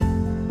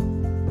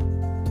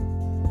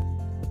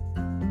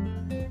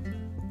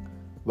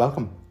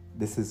Welcome.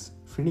 This is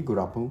Srini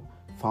Gurapu,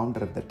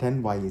 founder of the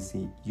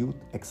 10YEC Youth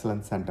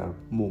Excellence Center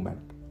movement.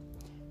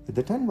 With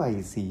the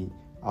 10YEC,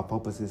 our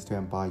purpose is to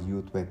empower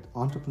youth with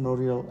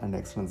entrepreneurial and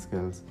excellence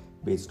skills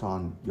based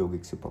on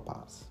yogic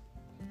superpowers.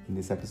 In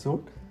this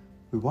episode,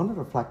 we want to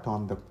reflect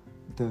on the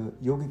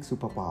yogic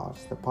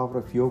superpowers, the power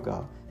of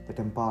yoga that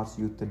empowers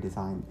youth to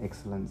design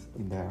excellence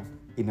in their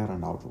inner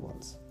and outer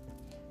worlds.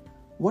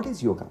 What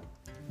is yoga?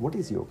 What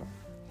is yoga?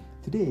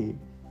 Today,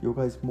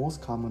 yoga is most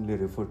commonly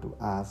referred to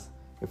as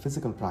a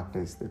physical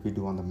practice that we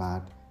do on the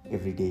mat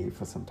every day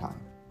for some time.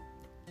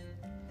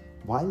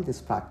 While this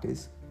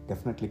practice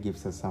definitely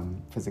gives us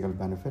some physical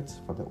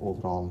benefits for the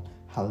overall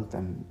health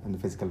and the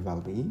physical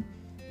well-being,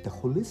 the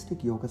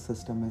holistic yoga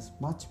system is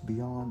much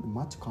beyond,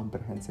 much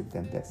comprehensive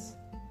than this.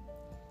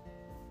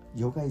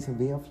 Yoga is a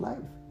way of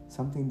life,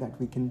 something that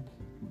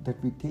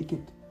we take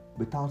it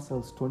with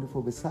ourselves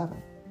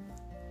 24/7.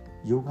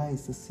 Yoga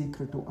is the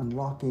secret to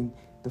unlocking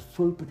the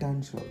full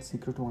potential,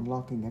 secret to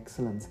unlocking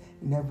excellence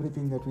in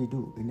everything that we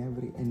do, in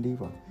every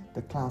endeavor,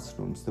 the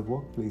classrooms, the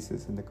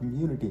workplaces, in the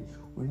community,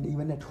 and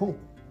even at home.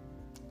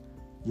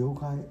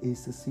 Yoga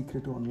is the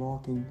secret to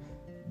unlocking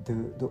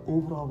the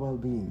overall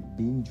well-being,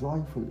 being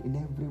joyful in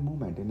every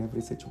moment, in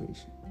every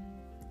situation.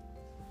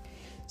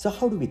 So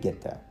how do we get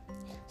there?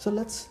 So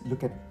let's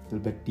look at a little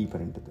bit deeper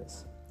into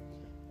this.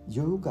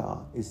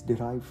 Yoga is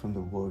derived from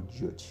the word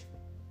yuj,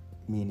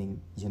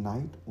 meaning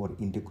unite or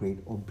integrate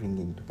or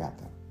bringing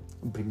together,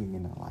 bringing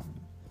in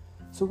alignment.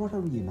 So what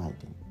are we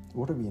uniting?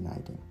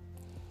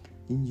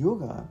 In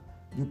yoga,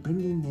 we're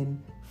bringing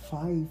in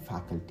 5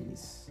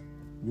 faculties.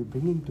 We're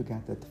bringing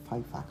together the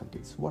 5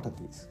 faculties. What are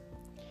these?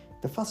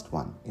 The first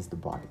one is the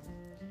body.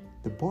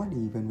 The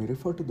body, when we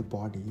refer to the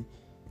body,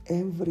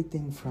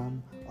 everything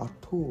from our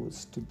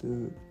toes to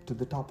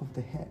the top of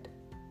the head.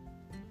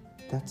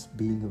 That's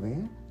being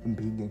aware and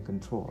being in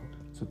control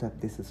so that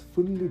this is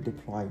fully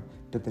deployed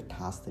to the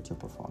task that you're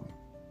performing.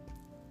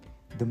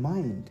 The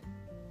mind,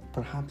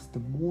 perhaps the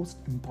most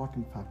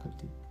important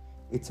faculty.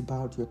 It's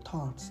about your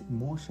thoughts,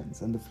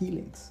 emotions, and the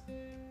feelings.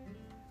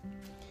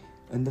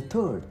 And the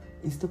third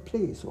is the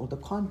place or the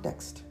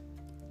context,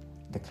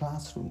 the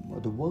classroom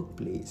or the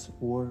workplace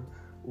or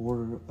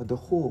the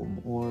home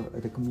or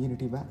the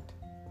community event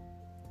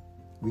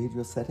where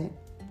you're set in.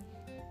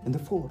 And the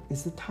fourth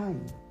is the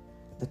time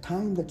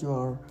that you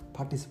are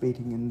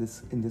participating in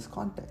this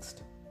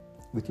context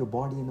with your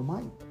body and the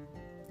mind,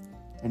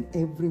 and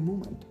every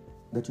moment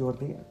that you are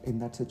there in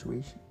that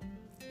situation.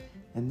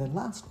 And the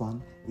last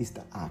one is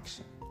the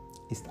action,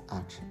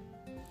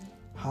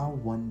 how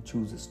one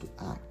chooses to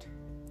act.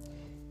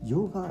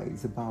 Yoga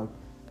is about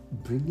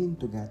bringing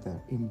together,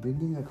 in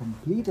bringing a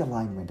complete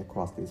alignment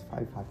across these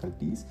 5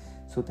 faculties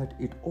so that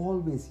it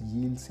always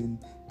yields in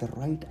the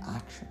right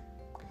action,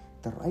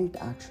 the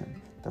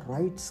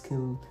right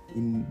skill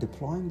in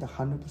deploying the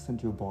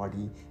 100% your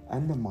body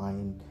and the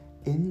mind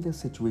in the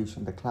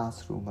situation, the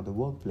classroom or the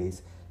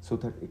workplace, so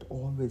that it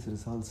always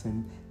results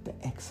in the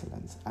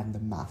excellence and the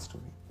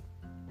mastery.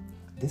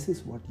 This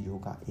is what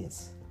yoga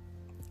is.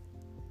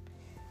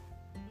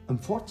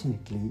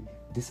 Unfortunately,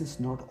 this is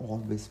not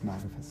always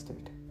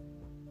manifested.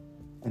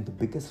 And the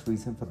biggest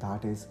reason for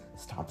that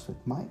starts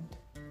with mind.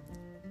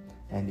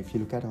 And if you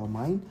look at our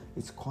mind,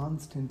 it's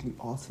constantly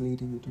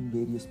oscillating between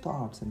various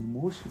thoughts and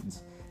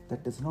emotions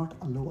that does not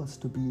allow us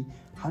to be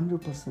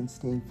 100%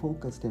 staying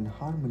focused in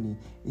harmony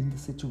in the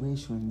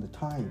situation, in the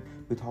time,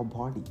 with our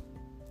body,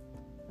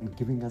 and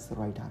giving us the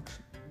right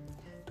action.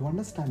 To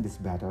understand this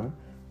better,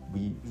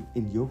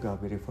 in yoga,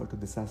 we refer to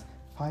this as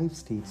 5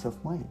 states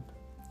of mind.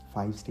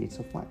 5 states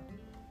of mind.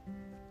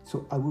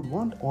 So I would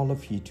want all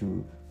of you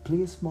to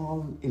play a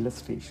small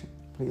illustration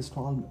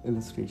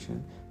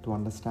to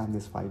understand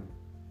this 5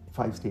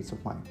 states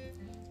of mind.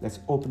 Let's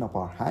open up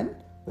our hand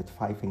with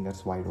 5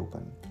 fingers wide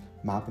open,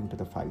 mapping to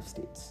the 5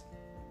 states.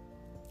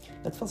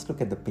 Let's first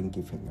look at the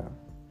pinky finger,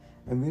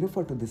 and we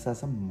refer to this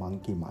as a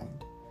monkey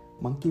mind.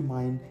 Monkey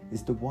mind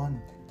is the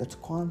one that's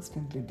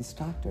constantly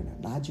distracted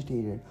and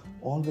agitated,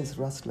 always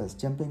restless,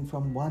 jumping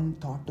from one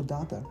thought to the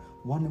other,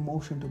 one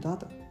emotion to the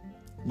other,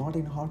 not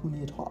in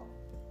harmony at all.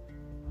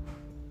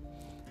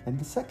 And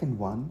the second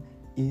one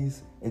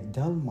is a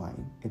dull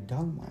mind.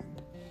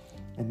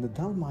 And the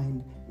dull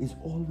mind is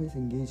always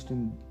engaged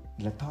in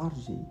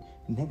lethargy,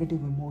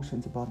 negative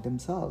emotions about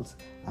themselves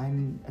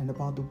and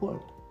about the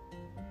world.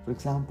 For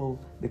example,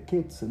 the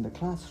kids in the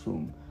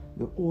classroom,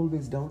 they're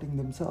always doubting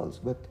themselves,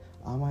 but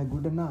am I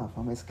good enough?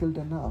 Am I skilled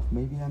enough?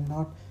 Maybe I'm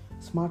not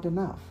smart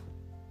enough.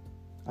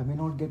 I may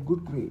not get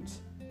good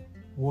grades.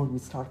 Or we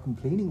start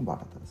complaining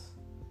about others.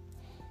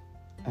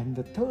 And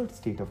the third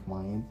state of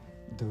mind,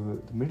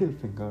 the middle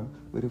finger,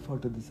 we refer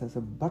to this as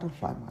a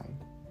butterfly mind.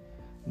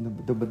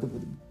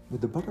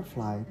 With the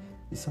butterfly,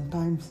 we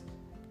sometimes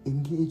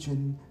engage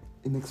in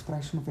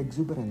expression of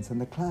exuberance and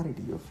the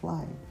clarity of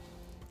flying,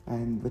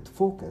 and with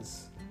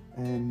focus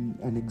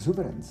and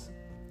exuberance.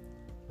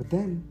 But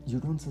then you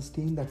don't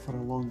sustain that for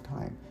a long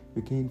time.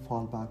 You again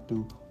fall back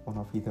to one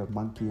of either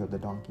monkey or the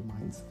donkey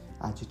minds,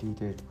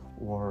 agitated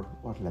or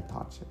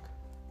lethargic.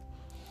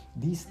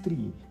 These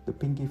three, the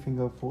pinky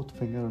finger, fourth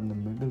finger, and the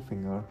middle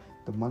finger,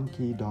 the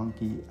monkey,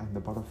 donkey, and the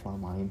butterfly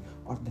mind,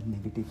 are the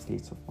negative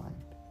states of mind.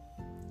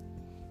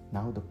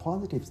 Now, the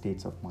positive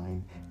states of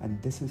mind,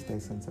 and this is the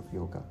essence of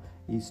yoga,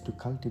 is to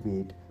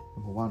cultivate,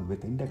 number one,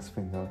 with index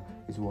finger,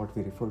 is what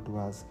we refer to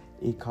as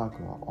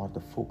ekagra, or the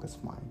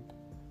focused mind.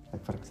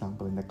 Like, for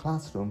example, in the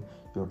classroom,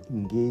 you're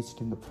engaged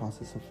in the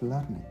process of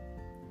learning,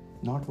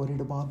 not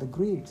worried about the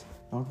grades,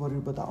 not worried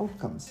about the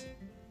outcomes,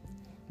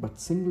 but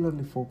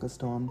singularly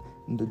focused on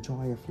the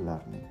joy of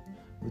learning,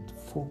 with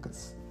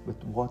focus,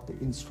 with what the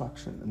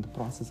instruction and the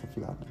process of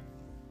learning.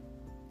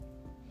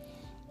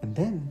 And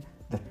then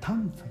the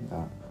thumb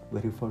finger,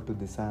 we refer to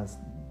this as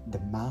the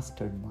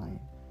mastered mind,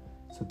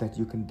 so that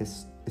you can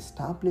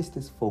establish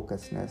this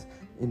focusedness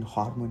in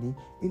harmony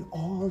in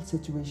all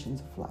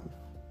situations of life,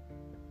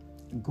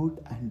 good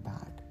and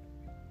bad.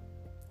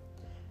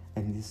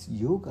 And this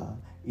yoga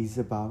is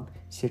about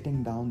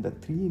shutting down the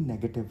three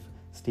negative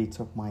states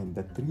of mind.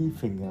 The three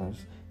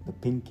fingers, the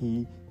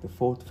pinky, the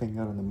fourth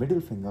finger, and the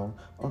middle finger,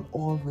 will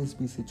always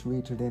be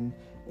situated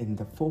in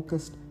the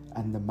focused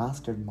and the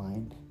mastered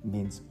mind,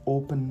 means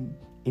open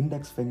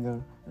index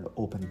finger and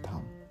open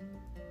thumb.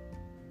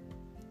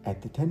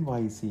 At the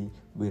 10YEC,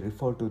 we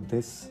refer to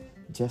this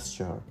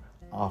gesture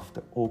of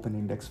the open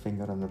index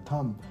finger and the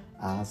thumb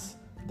as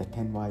the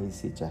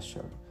 10YEC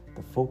gesture,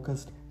 the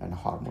focused and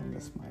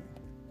harmonious mind.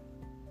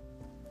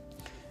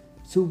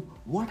 So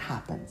what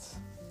happens?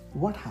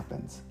 What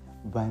happens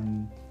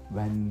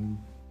when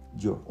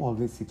you're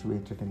always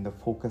situated in the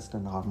focused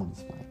and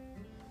harmonious mind?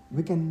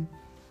 We can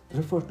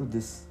refer to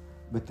this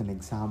with an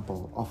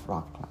example of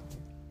rock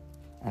climbing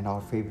and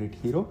our favorite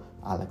hero,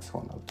 Alex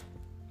Honnold.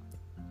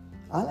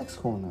 Alex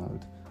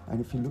Honnold, and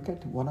if you look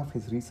at one of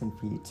his recent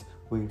feats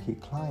where he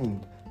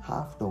climbed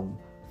Half Dome,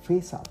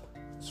 face up,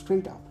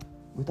 straight up,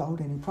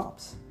 without any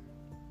props.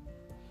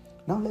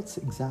 Now let's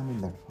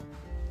examine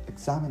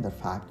that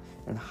fact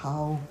and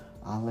how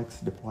Alex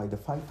deployed the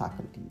 5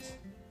 faculties.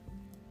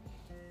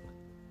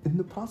 In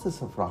the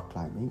process of rock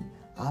climbing,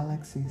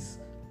 Alex is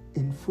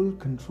in full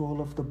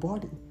control of the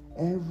body,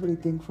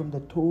 everything from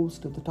the toes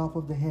to the top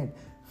of the head,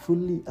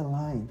 fully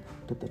aligned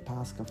to the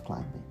task of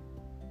climbing.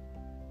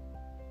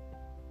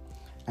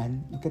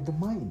 And look at the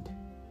mind.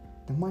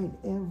 The mind,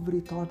 every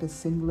thought is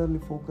singularly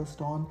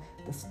focused on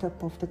the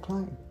step of the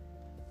climb.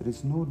 There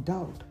is no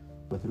doubt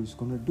whether he's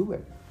going to do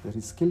it, whether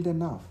he's skilled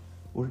enough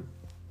or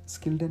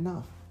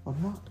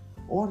not.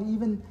 Or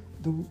even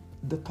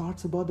the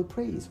thoughts about the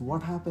praise.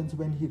 What happens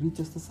when he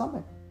reaches the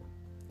summit?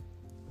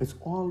 It's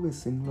always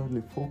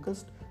singularly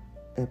focused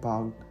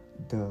about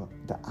the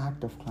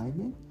act of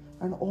climbing,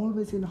 and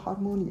always in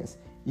harmonious.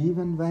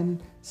 Even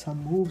when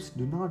some moves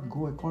do not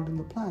go according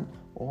to plan,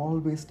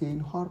 always stay in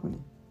harmony.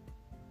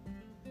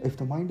 If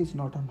the mind is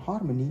not in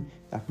harmony,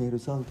 that may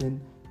result in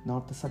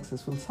not the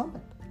successful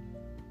summit.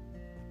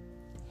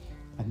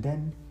 And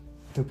then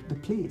the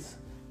place.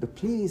 The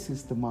place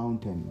is the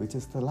mountain, which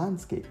is the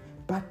landscape.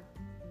 But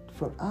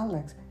for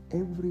Alex,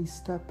 every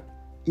step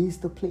is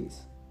the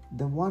place.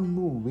 The one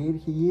move where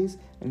he is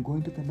and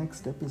going to the next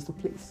step is the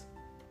place.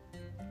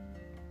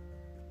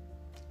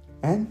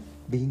 And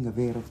being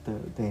aware of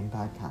the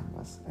entire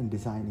canvas and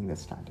designing the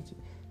strategy,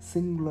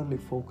 singularly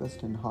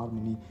focused in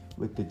harmony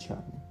with the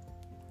journey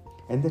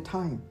and the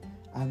time.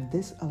 And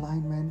this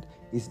alignment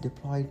is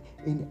deployed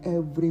in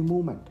every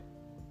moment.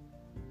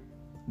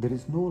 There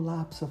is no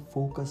lapse of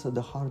focus or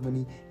the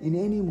harmony in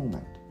any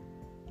moment.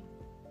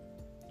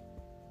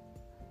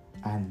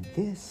 And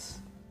this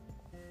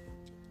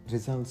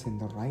results in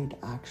the right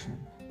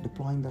action,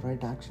 deploying the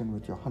right action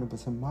with your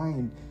 100%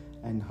 mind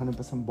and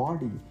 100%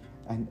 body,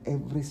 and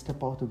every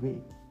step of the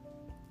way,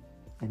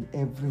 and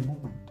every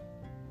moment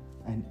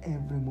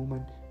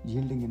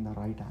yielding in the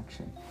right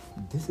action.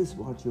 This is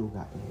what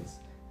yoga is.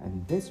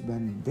 And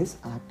when this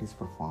act is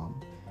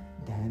performed,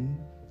 then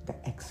the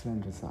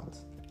excellent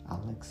results.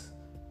 Alex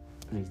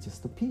reaches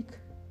the peak.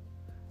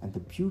 And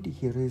the beauty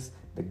here is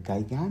the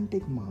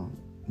gigantic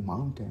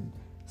mountain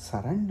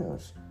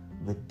surrenders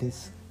with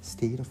this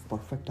state of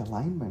perfect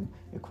alignment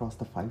across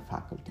the 5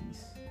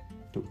 faculties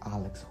to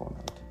Alex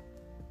Honnold.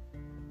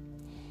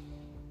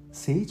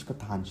 Sage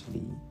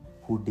Patanjali,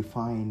 who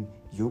defined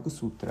Yoga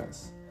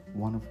Sutras,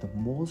 one of the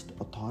most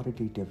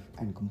authoritative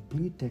and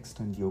complete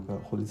text on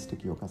yoga,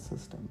 holistic yoga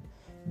system,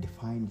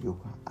 defined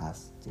yoga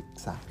as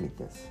exactly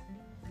this.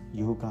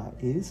 Yoga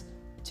is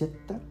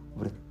Chitta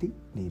Vritti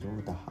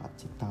Nirodha.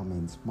 Chitta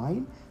means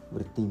mind,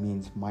 Vritti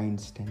means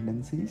mind's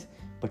tendencies,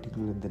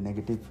 particularly the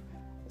negative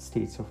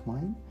states of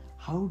mind.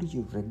 How do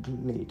you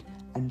regulate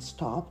and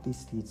stop these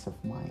states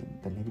of mind,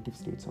 the negative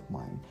states of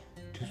mind,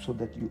 so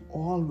that you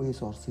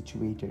always are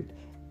situated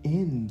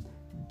in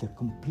the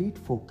complete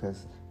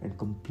focus and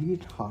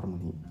complete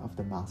harmony of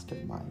the master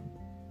mind?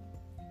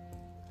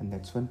 And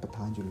that's when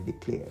Patanjali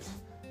declares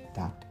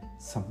that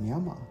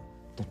samyama,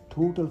 the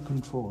total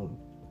control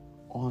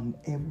on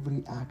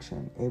every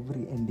action,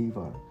 every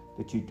endeavor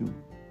that you do,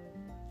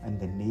 and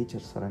the nature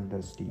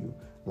surrenders to you,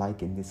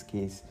 like in this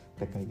case,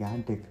 the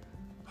gigantic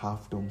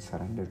half dome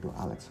surrender to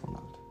Alex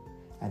Honnold.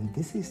 And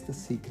this is the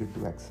secret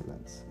to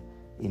excellence.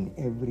 in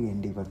every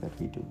endeavor that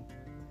we do.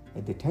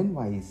 At the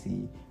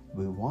 10YEC,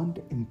 we want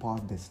to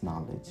impart this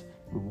knowledge,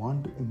 we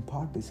want to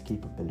impart this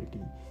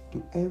capability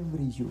to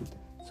every youth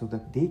so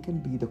that they can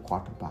be the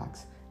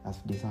quarterbacks as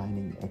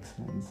designing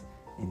excellence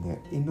in their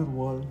inner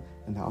world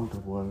and the outer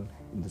world,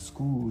 in the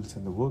schools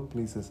and the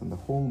workplaces and the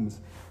homes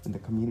and the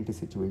community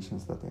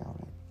situations that they are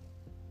in.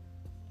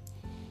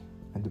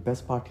 And the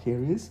best part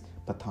here is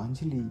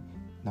Patanjali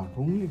not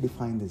only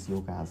defined this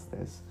yoga as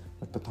this,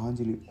 but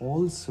Patanjali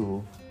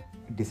also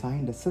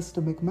designed a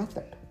systemic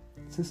method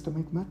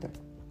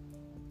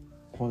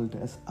called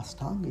as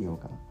Ashtanga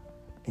Yoga,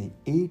 a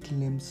 8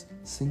 limbs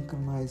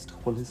synchronized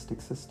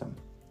holistic system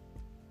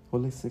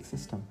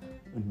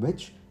in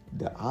which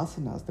the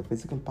asanas, the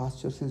physical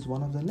postures, is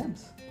one of the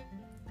limbs,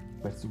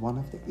 but it's one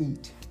of the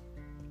 8.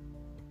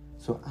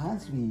 So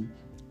as we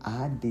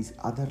add these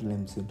other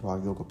limbs into our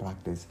yoga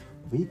practice,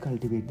 we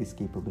cultivate this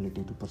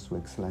capability to pursue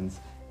excellence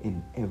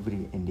in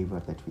every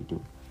endeavor that we do,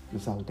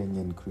 resulting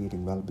in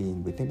creating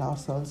well-being within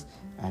ourselves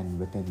and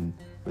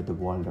with the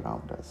world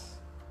around us.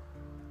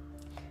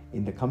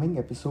 In the coming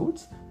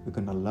episodes, we're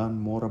going to learn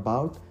more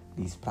about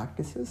these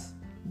practices,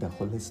 the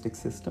holistic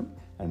system,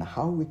 and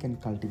how we can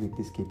cultivate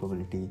this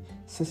capability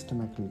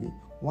systematically,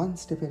 one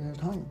step at a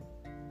time,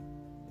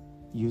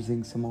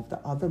 using some of the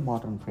other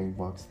modern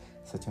frameworks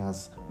such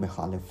as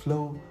Mihaly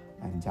Flow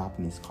and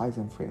Japanese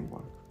Kaizen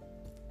framework.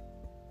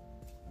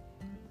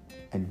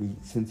 And we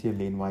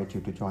sincerely invite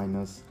you to join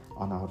us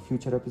on our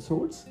future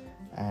episodes.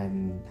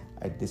 And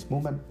at this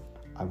moment,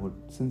 I would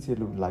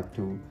sincerely like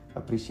to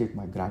appreciate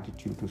my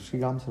gratitude to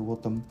Sriram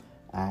Sarvotam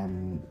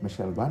and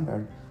Michelle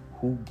Vander,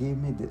 who gave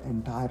me the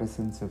entire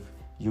essence of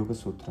Yoga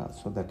Sutra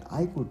so that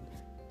I could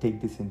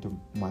take this into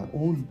my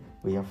own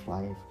way of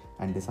life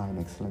and design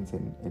excellence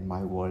in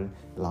my world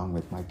along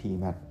with my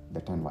team at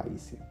the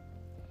 10YEC.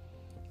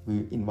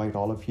 We invite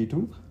all of you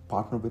to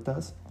partner with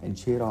us and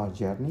share our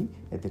journey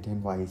at the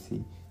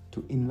 10YEC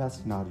to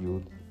invest in our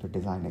youth to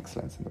design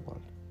excellence in the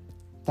world.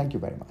 Thank you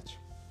very much.